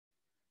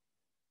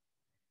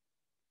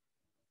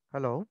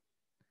Hello,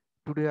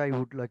 today I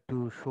would like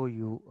to show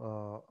you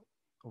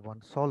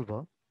one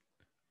solver,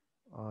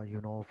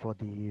 for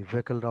the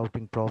vehicle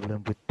routing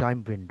problem with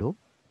time window.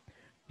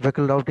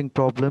 Vehicle routing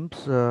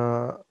problems,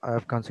 I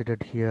have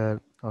considered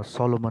here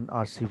Solomon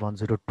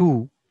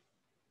RC102,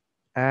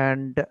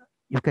 and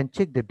you can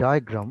check the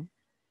diagram.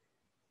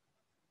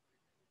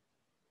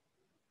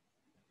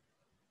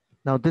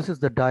 Now this is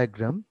the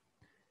diagram.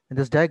 In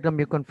this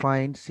diagram you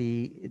can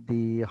see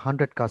the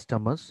 100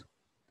 customers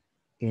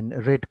in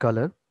red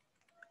color,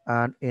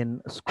 and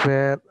in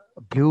square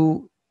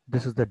blue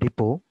this is the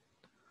depot.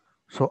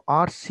 So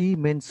RC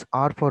means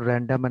R for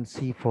random and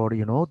C for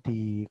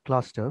the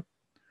cluster.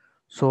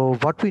 So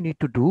what we need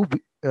to do,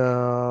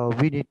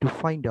 we need to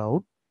find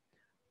out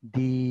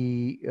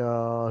the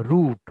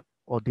route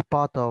or the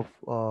path of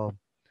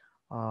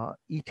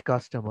each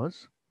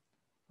customers,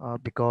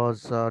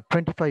 because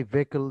 25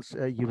 vehicles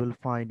you will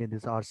find in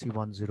this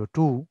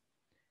RC102,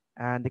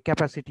 and the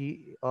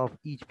capacity of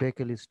each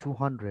vehicle is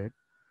 200.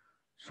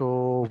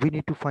 So we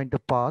need to find the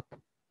path,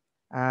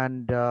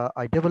 and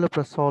I developed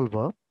a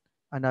solver,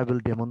 and I will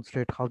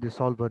demonstrate how the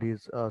solver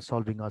is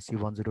solving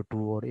RC102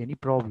 or any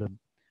problem,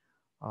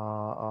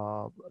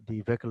 uh, uh, the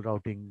vehicle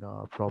routing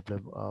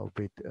problem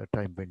with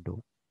time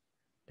window.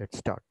 Let's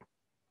start.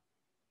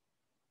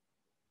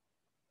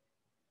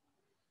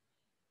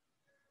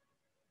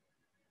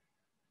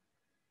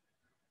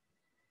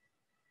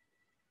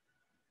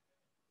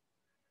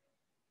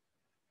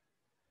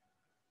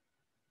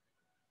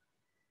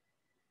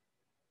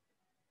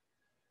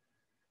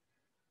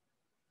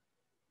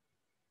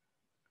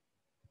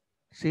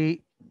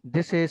 See,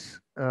 this is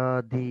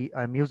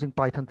I'm using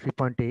Python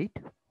 3.8.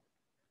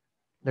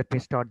 Let me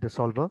start the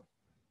solver.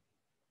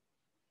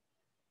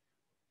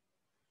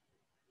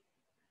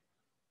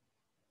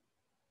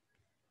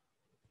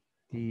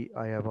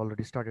 I have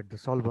already started the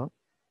solver.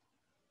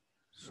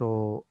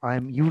 So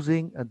I'm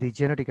using the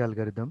genetic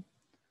algorithm,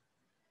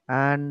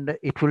 and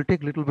it will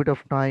take a little bit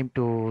of time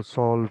to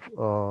solve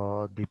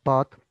the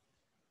path.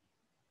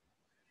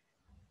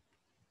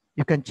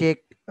 You can check,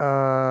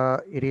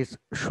 it is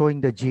showing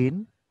the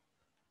gene.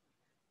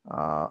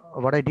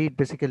 What I did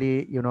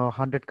basically,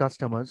 100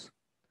 customers.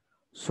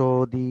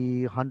 So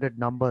the 100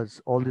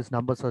 numbers, all these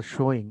numbers are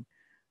showing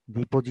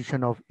the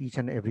position of each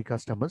and every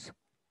customers.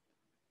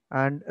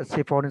 And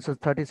say for instance,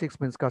 36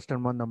 means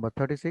customer number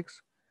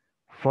 36.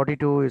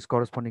 42 is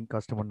corresponding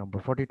customer number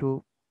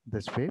 42,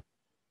 this way.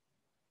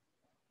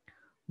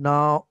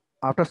 Now,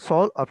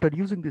 after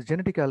using this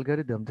genetic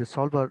algorithm, the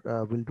solver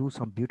will do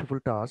some beautiful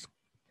task.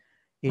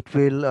 It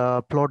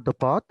will plot the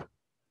path.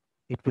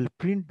 It will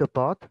print the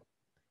path.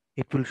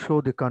 It will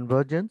show the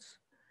convergence.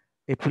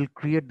 It will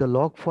create the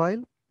log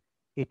file.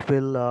 It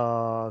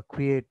will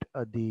create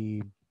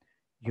the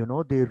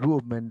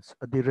movements,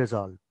 the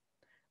result.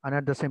 And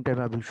at the same time,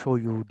 I will show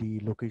you the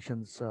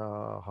locations,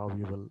 how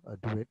you will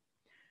do it.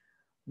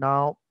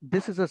 Now,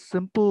 this is a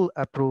simple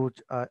approach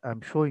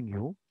I'm showing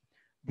you.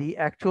 The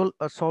actual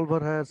solver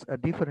has a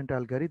different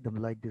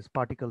algorithm like this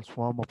particle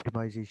swarm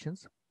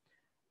optimizations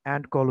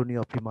and colony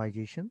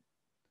optimization.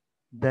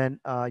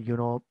 Then,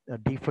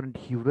 different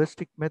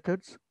heuristic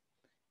methods.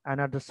 And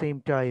at the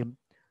same time,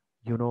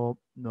 you know,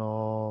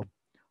 uh,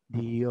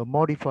 the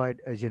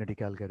modified genetic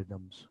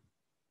algorithms.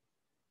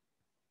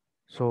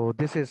 So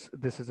this is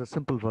a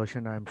simple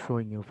version I'm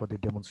showing you for the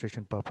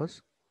demonstration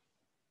purpose.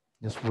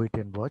 Just wait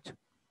and watch.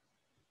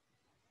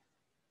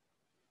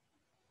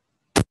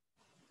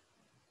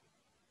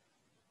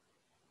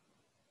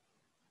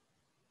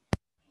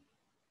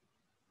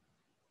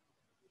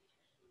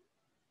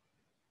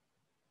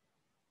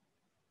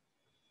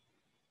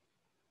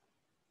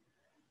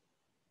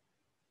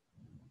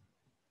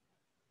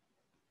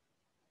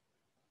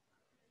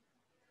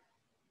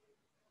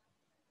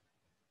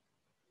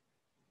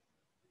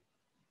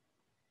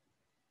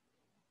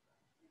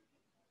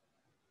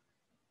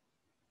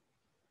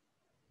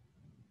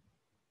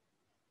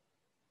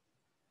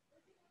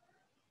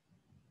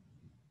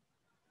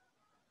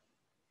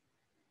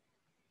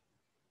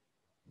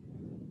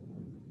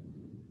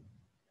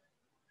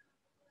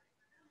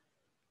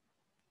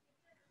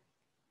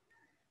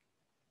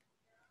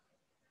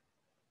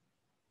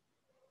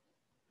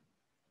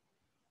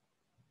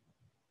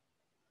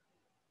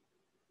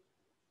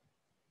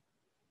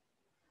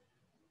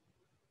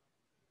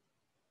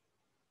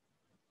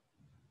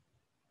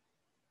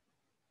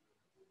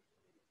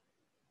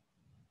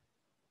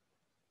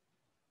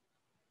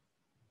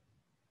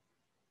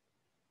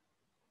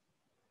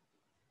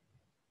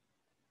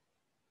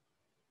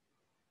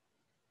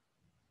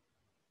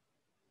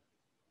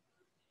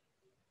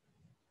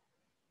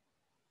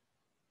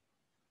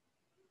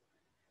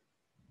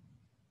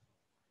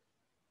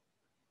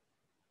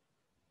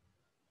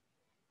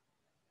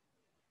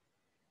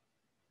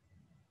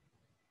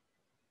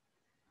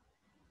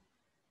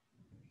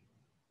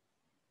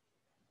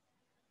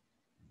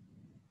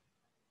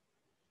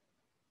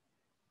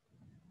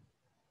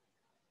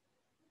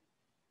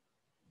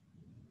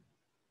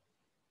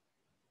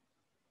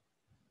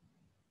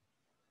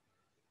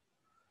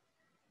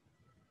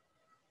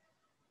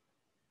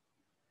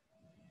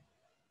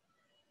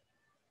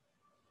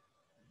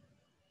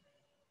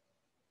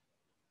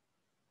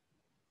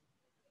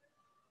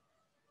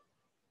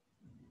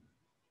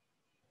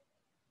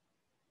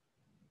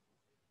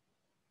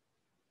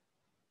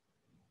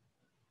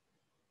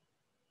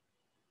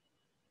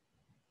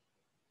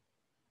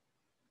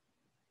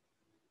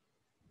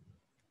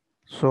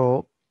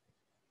 So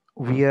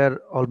we are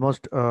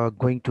almost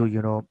going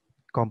to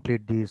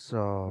complete this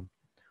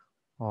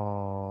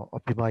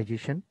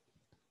optimization,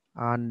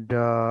 and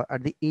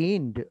at the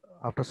end,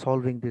 after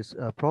solving this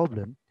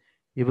problem,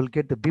 you will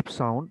get the beep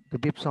sound. The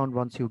beep sound,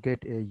 once you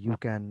get, you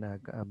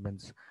can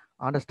means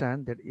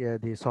understand that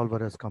the solver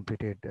has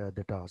completed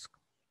the task.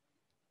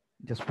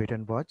 Just wait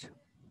and watch.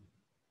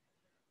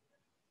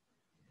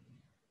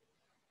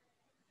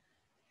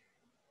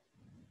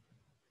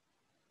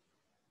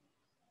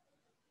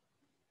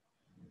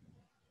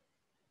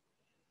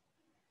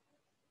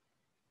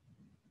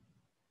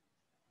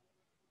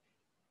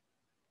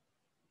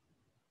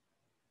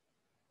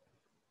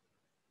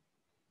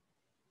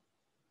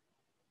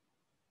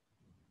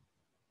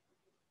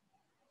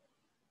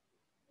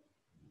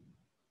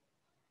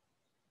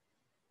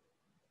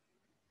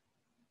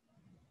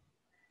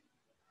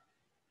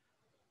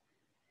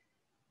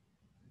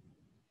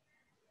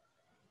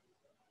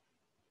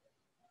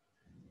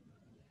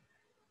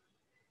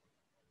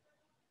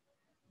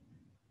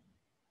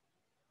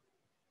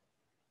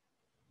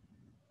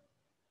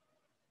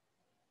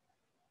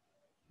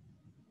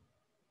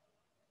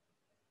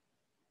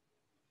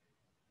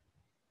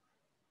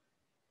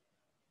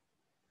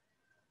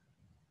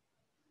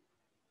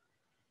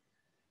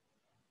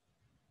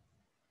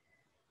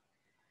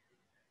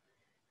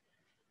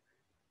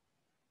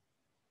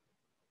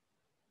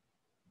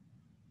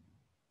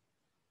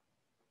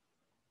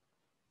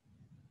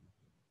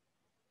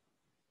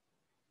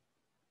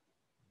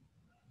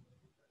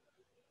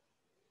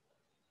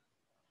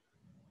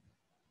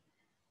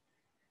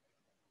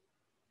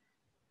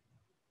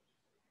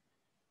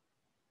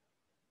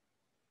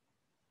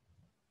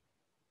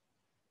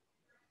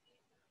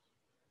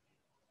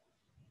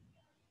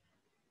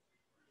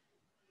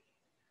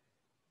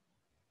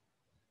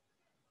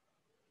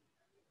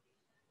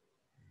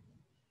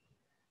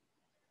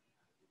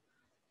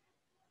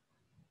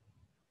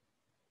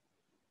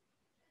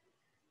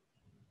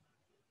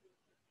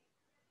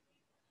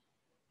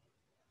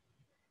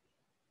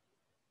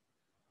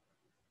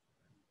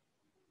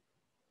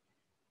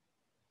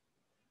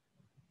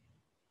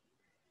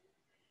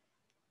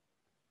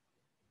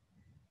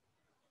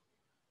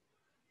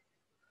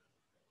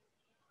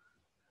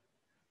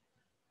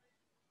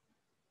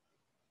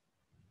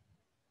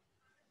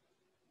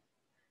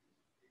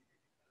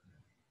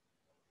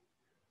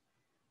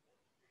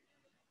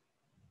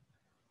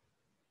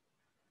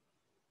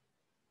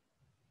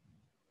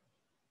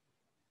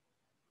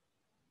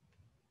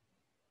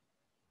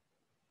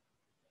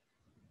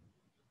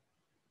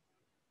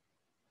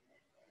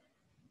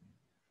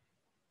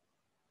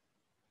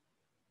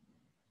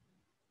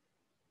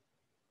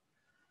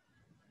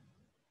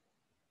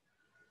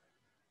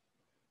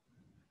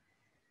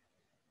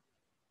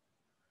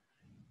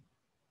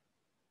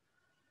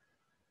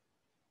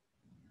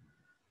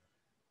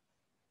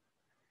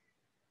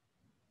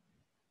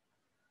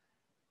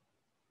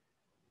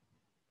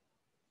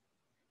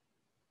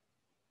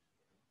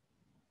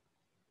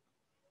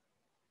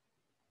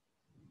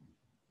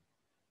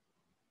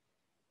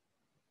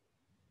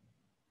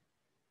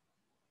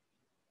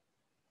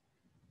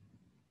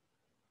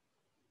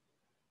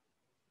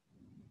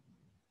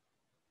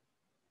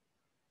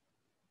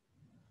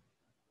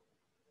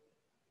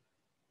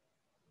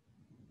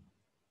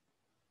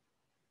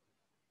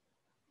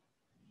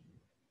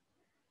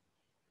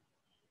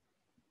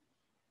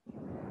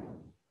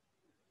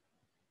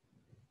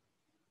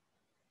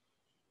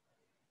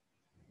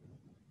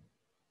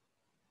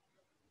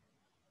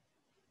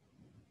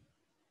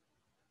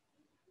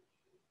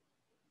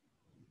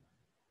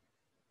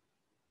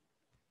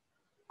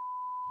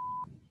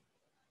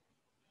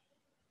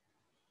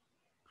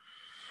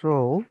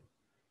 So,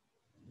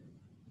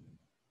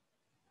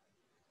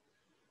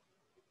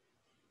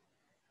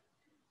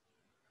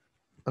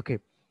 okay,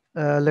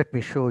 let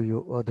me show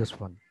you this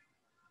one.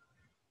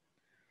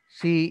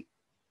 See,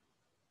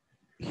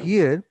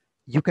 here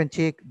you can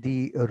check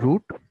the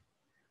route.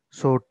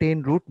 So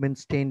 10 route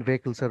means 10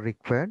 vehicles are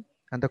required,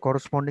 and the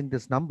corresponding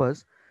these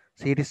numbers.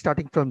 See, it is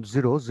starting from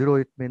 0. 0,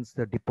 it means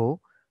the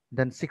depot,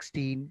 then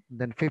 16,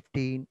 then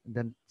 15,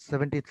 then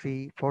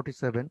 73,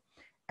 47,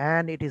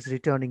 and it is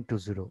returning to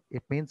 0.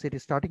 It means it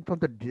is starting from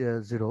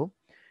the 0,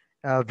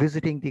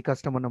 visiting the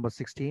customer number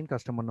 16,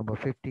 customer number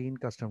 15,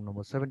 customer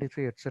number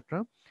 73,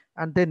 etc.,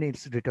 and then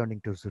it's returning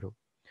to 0.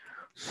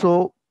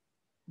 So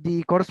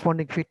the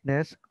corresponding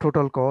fitness,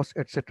 total cost,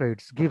 etc.,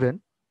 it's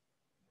given.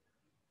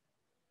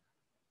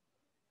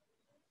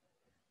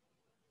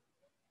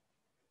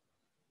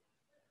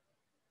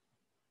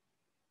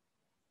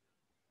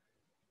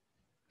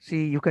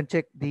 See, you can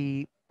check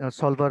the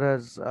solver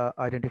has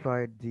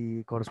identified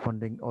the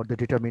corresponding or the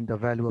determine the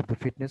value of the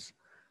fitness,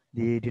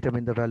 the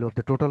determine the value of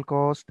the total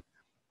cost,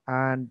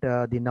 and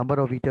the number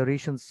of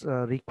iterations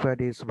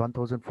required is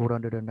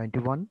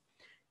 1491.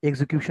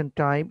 Execution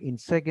time in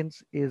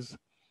seconds is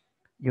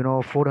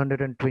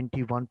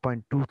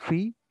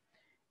 421.23,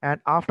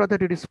 and after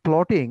that it is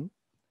plotting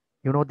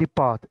the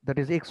path, that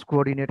is x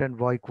coordinate and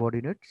y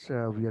coordinates.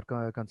 We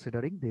are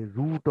considering the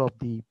route of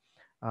the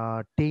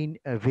 10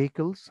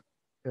 vehicles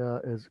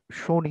is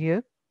shown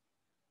here.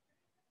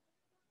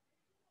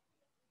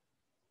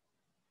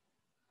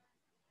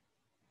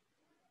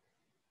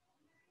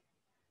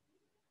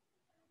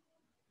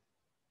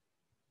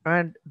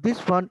 And this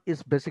one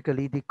is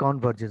basically the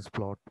convergence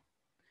plot.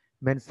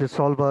 Means the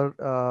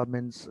solver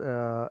means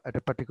at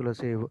a particular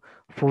say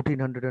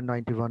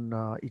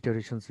 1491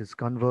 iterations is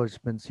converged,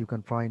 means you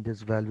can find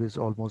this value is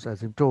almost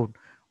asymptote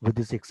with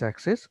this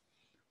x-axis.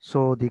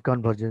 So the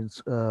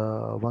convergence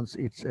once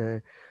it's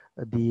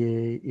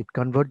the it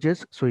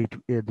converges, so it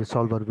the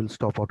solver will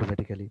stop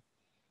automatically.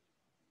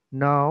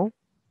 Now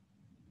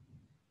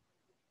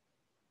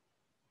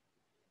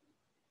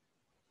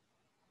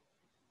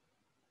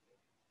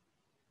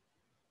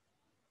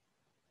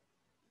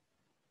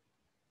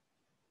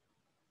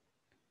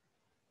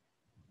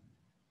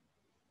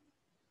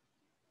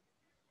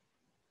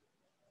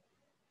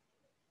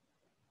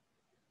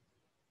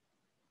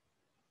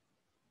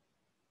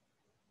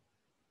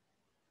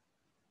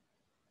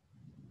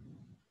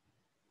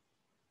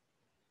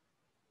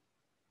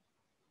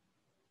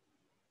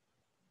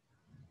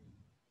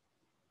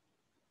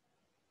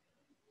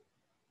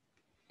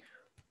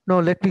now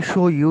let me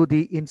show you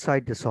the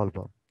inside the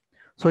solver.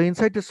 So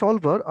inside the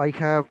solver, I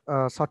have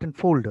certain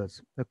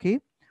folders. Okay.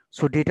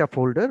 So data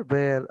folder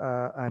where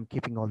I'm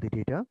keeping all the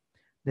data.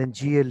 Then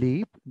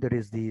GLE, there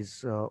is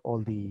these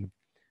all the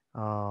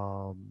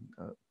um,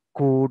 uh,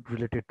 code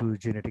related to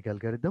genetic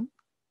algorithm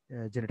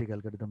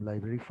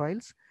library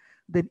files.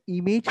 Then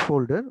image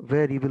folder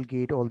where you will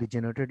get all the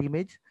generated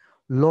image.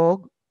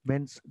 Log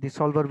means the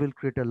solver will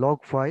create a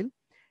log file,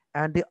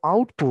 and the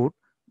output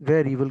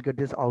where you will get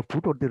this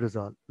output or the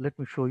result. Let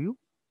me show you.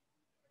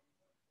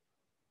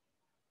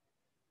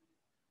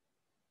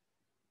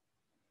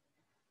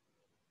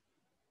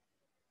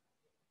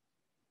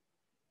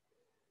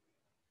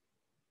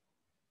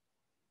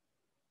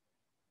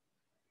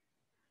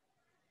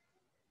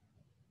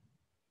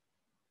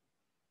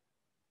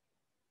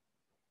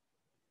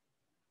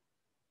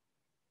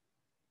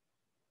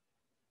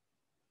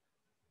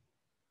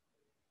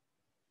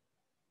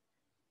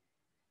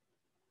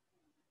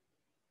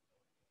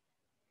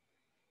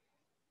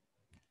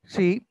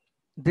 See,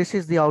 this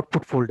is the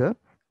output folder.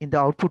 In the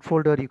output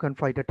folder, you can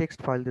find a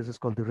text file. This is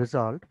called the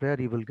result,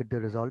 where you will get the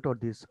result or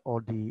this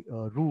or the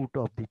route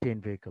of the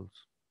 10 vehicles.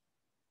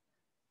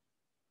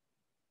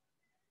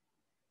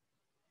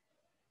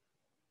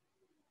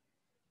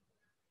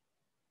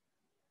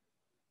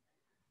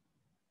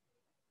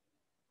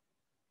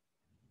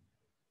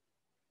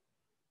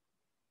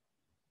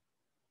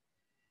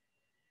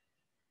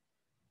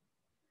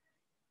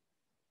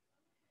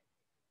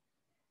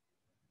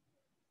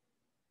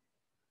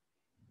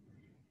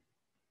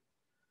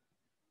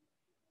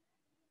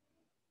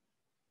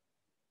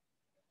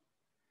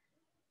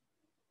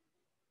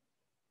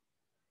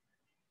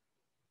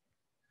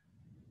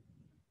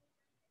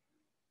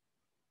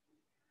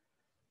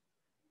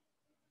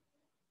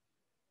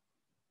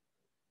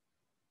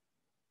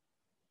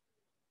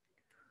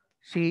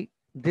 See,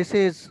 this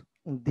is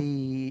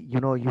the,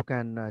 you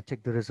can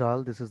check the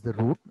result. This is the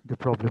root, the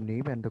problem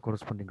name, and the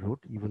corresponding root.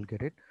 You will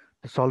get it.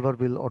 The solver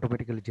will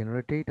automatically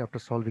generate it after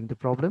solving the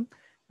problem,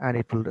 and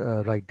it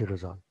will write the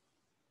result.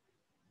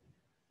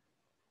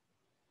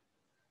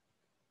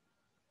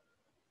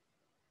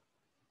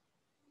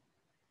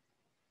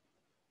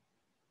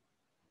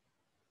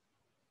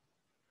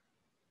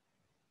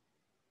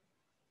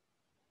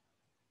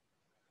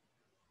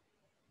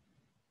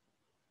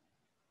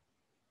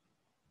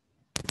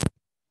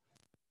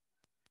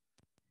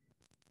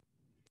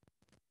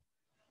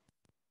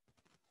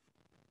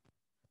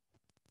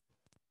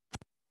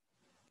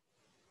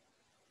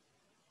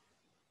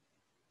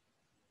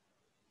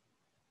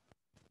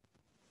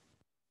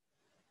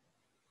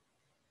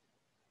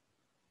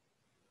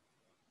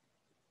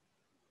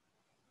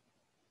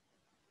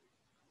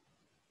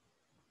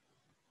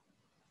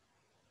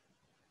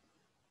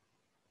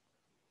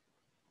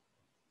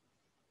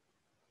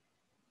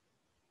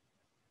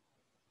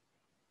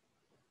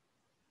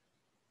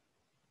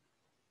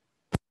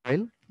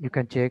 While you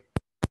can check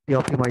the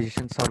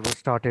optimization server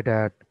started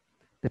at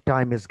the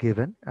time is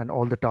given and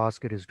all the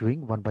tasks it is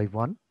doing one by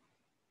one,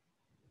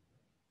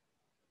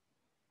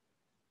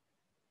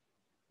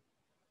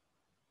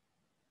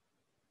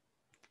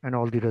 and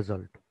all the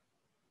result.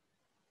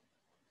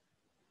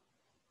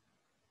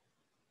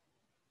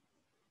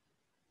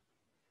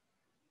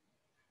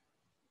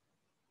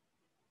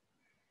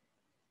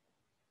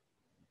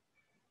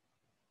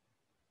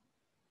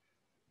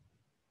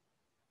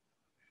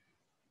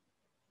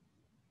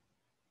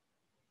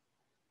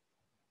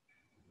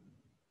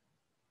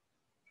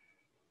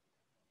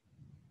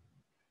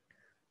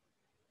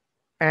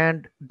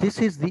 And this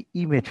is the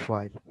image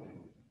file.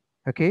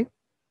 Okay.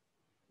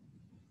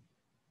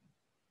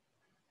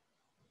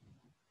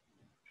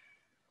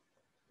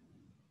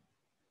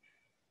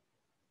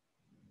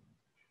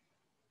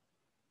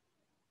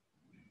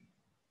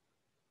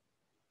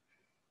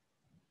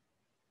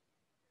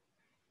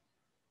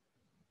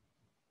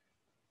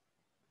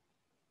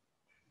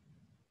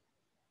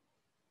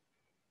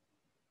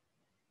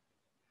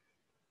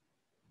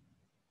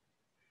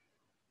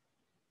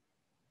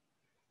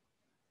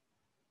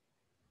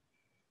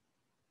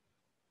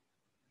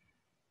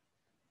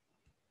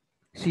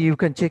 So you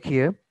can check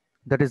here.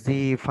 That is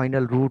the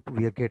final route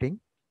we are getting.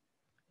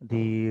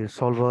 The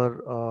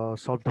solver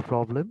solved the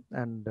problem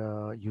and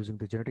using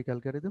the genetic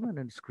algorithm, and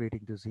it's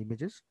creating these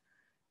images,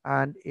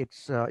 and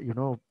it's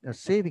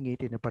saving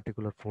it in a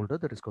particular folder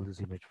that is called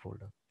this image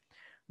folder.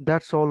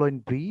 That's all in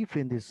brief.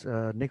 In this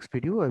next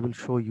video, I will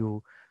show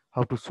you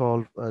how to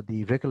solve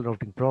the vehicle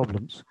routing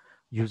problems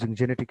using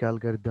genetic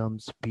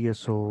algorithms,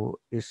 PSO,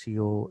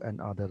 SEO, and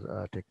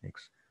other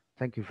techniques.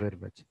 Thank you very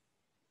much.